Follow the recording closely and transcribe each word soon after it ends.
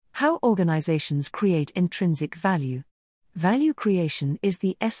How organizations create intrinsic value. Value creation is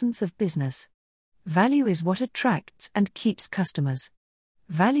the essence of business. Value is what attracts and keeps customers.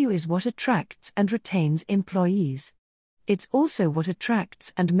 Value is what attracts and retains employees. It's also what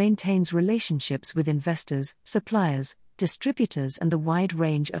attracts and maintains relationships with investors, suppliers, distributors, and the wide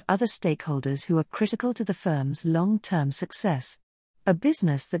range of other stakeholders who are critical to the firm's long-term success. A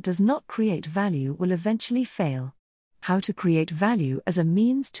business that does not create value will eventually fail. How to create value as a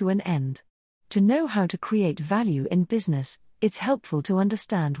means to an end. To know how to create value in business, it's helpful to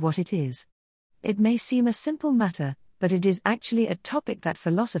understand what it is. It may seem a simple matter, but it is actually a topic that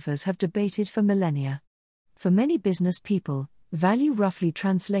philosophers have debated for millennia. For many business people, value roughly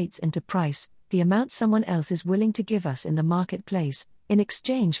translates into price, the amount someone else is willing to give us in the marketplace, in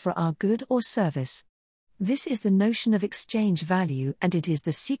exchange for our good or service. This is the notion of exchange value, and it is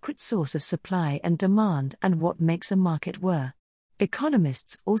the secret source of supply and demand and what makes a market whir.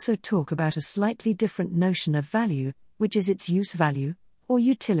 Economists also talk about a slightly different notion of value, which is its use value, or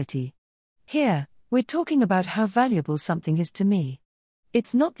utility. Here, we're talking about how valuable something is to me.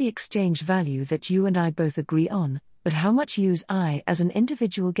 It's not the exchange value that you and I both agree on, but how much use I as an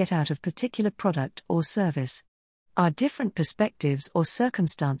individual get out of particular product or service. Our different perspectives or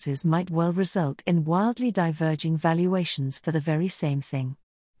circumstances might well result in wildly diverging valuations for the very same thing.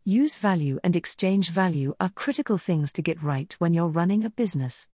 Use value and exchange value are critical things to get right when you're running a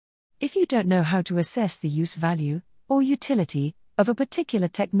business. If you don't know how to assess the use value, or utility, of a particular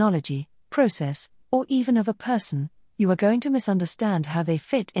technology, process, or even of a person, you are going to misunderstand how they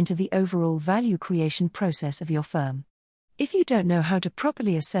fit into the overall value creation process of your firm. If you don't know how to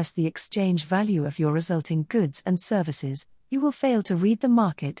properly assess the exchange value of your resulting goods and services, you will fail to read the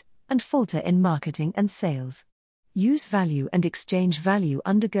market, and falter in marketing and sales. Use value and exchange value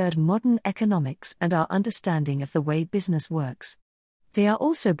undergird modern economics and our understanding of the way business works. They are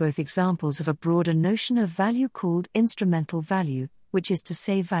also both examples of a broader notion of value called instrumental value, which is to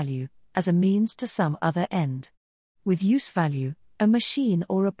say value, as a means to some other end. With use value, a machine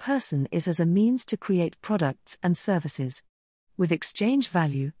or a person is as a means to create products and services. With exchange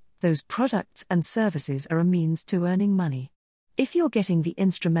value, those products and services are a means to earning money. If you're getting the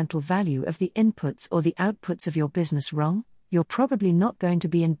instrumental value of the inputs or the outputs of your business wrong, you're probably not going to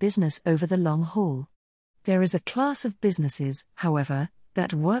be in business over the long haul. There is a class of businesses, however,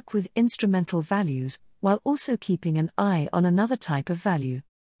 that work with instrumental values, while also keeping an eye on another type of value.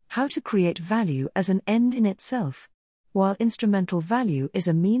 How to create value as an end in itself. While instrumental value is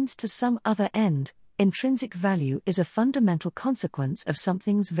a means to some other end, intrinsic value is a fundamental consequence of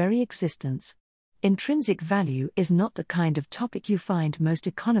something's very existence. Intrinsic value is not the kind of topic you find most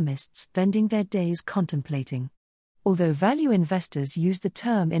economists spending their days contemplating. Although value investors use the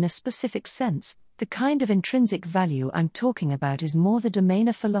term in a specific sense, the kind of intrinsic value I'm talking about is more the domain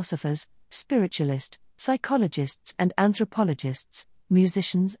of philosophers, spiritualists, psychologists and anthropologists,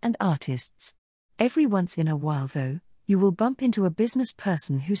 musicians and artists. Every once in a while, though, you will bump into a business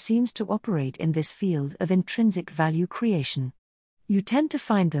person who seems to operate in this field of intrinsic value creation. You tend to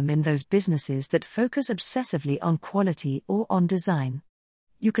find them in those businesses that focus obsessively on quality or on design.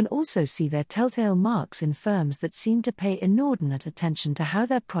 You can also see their telltale marks in firms that seem to pay inordinate attention to how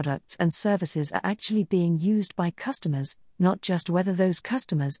their products and services are actually being used by customers, not just whether those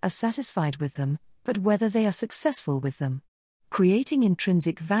customers are satisfied with them, but whether they are successful with them. Creating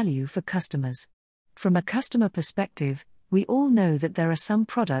intrinsic value for customers. From a customer perspective, we all know that there are some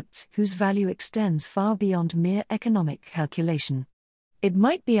products whose value extends far beyond mere economic calculation. It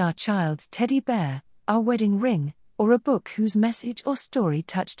might be our child's teddy bear, our wedding ring, or a book whose message or story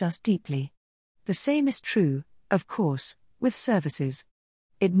touched us deeply. The same is true, of course, with services.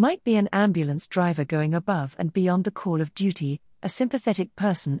 It might be an ambulance driver going above and beyond the call of duty, a sympathetic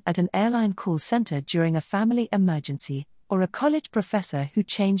person at an airline call center during a family emergency, or a college professor who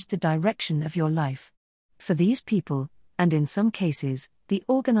changed the direction of your life. For these people, and in some cases, the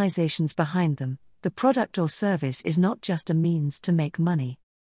organizations behind them, the product or service is not just a means to make money.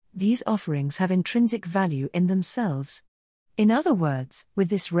 These offerings have intrinsic value in themselves. In other words, with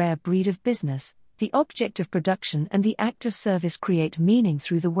this rare breed of business, the object of production and the act of service create meaning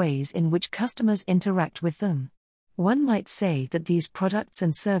through the ways in which customers interact with them. One might say that these products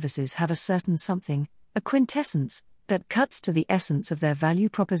and services have a certain something, a quintessence, that cuts to the essence of their value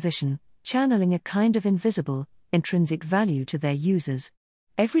proposition, channeling a kind of invisible, intrinsic value to their users.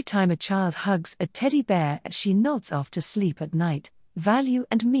 Every time a child hugs a teddy bear as she nods off to sleep at night, value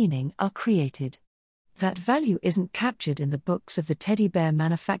and meaning are created. That value isn't captured in the books of the teddy bear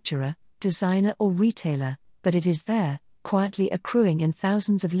manufacturer, designer or retailer, but it is there, quietly accruing in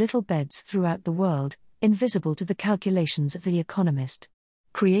thousands of little beds throughout the world, invisible to the calculations of the economist.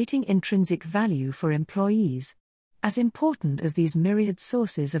 Creating intrinsic value for employees. As important as these myriad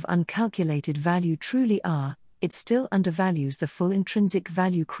sources of uncalculated value truly are, it still undervalues the full intrinsic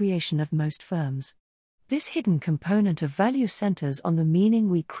value creation of most firms. This hidden component of value centers on the meaning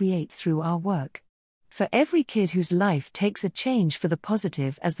we create through our work. For every kid whose life takes a change for the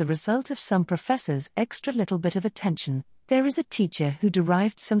positive as the result of some professor's extra little bit of attention, there is a teacher who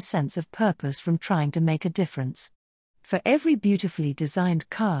derived some sense of purpose from trying to make a difference. For every beautifully designed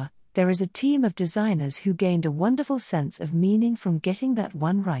car, there is a team of designers who gained a wonderful sense of meaning from getting that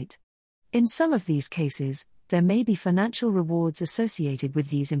one right. In some of these cases, there may be financial rewards associated with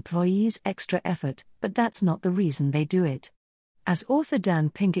these employees' extra effort, but that's not the reason they do it. As author Dan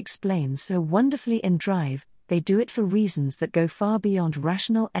Pink explains so wonderfully in Drive, they do it for reasons that go far beyond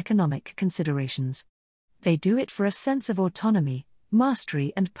rational economic considerations. They do it for a sense of autonomy,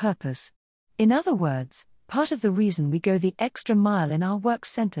 mastery, and purpose. In other words, part of the reason we go the extra mile in our work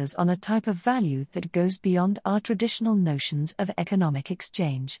centers on a type of value that goes beyond our traditional notions of economic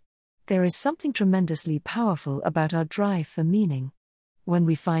exchange. There is something tremendously powerful about our drive for meaning. When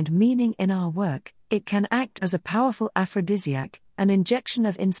we find meaning in our work, it can act as a powerful aphrodisiac, an injection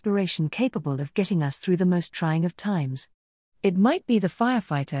of inspiration capable of getting us through the most trying of times. It might be the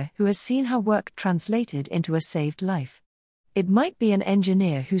firefighter who has seen her work translated into a saved life. It might be an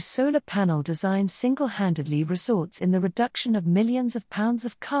engineer whose solar panel design single-handedly results in the reduction of millions of pounds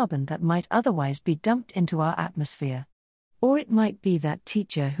of carbon that might otherwise be dumped into our atmosphere. Or it might be that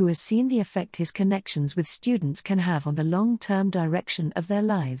teacher who has seen the effect his connections with students can have on the long-term direction of their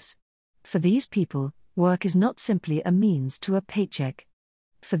lives. For these people, work is not simply a means to a paycheck.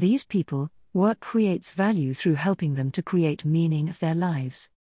 For these people, work creates value through helping them to create meaning of their lives.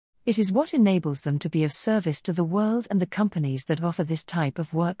 It is what enables them to be of service to the world, and the companies that offer this type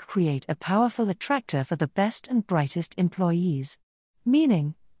of work create a powerful attractor for the best and brightest employees.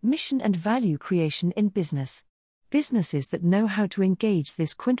 Meaning, mission and value creation in business. Businesses that know how to engage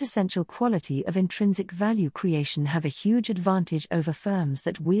this quintessential quality of intrinsic value creation have a huge advantage over firms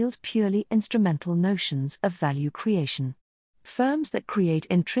that wield purely instrumental notions of value creation. Firms that create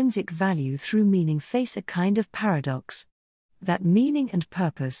intrinsic value through meaning face a kind of paradox. That meaning and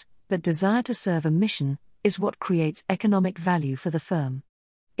purpose, that desire to serve a mission, is what creates economic value for the firm.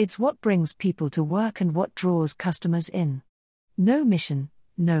 It's what brings people to work and what draws customers in. No mission,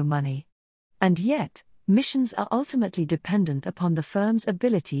 no money. And yet, missions are ultimately dependent upon the firm's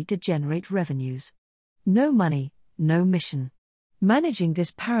ability to generate revenues. No money, no mission. Managing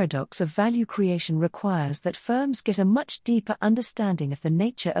this paradox of value creation requires that firms get a much deeper understanding of the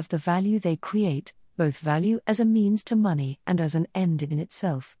nature of the value they create, both value as a means to money and as an end in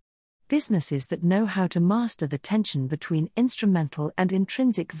itself. Businesses that know how to master the tension between instrumental and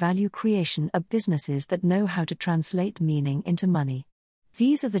intrinsic value creation are businesses that know how to translate meaning into money.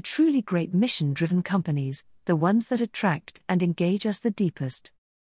 These are the truly great mission-driven companies, the ones that attract and engage us the deepest.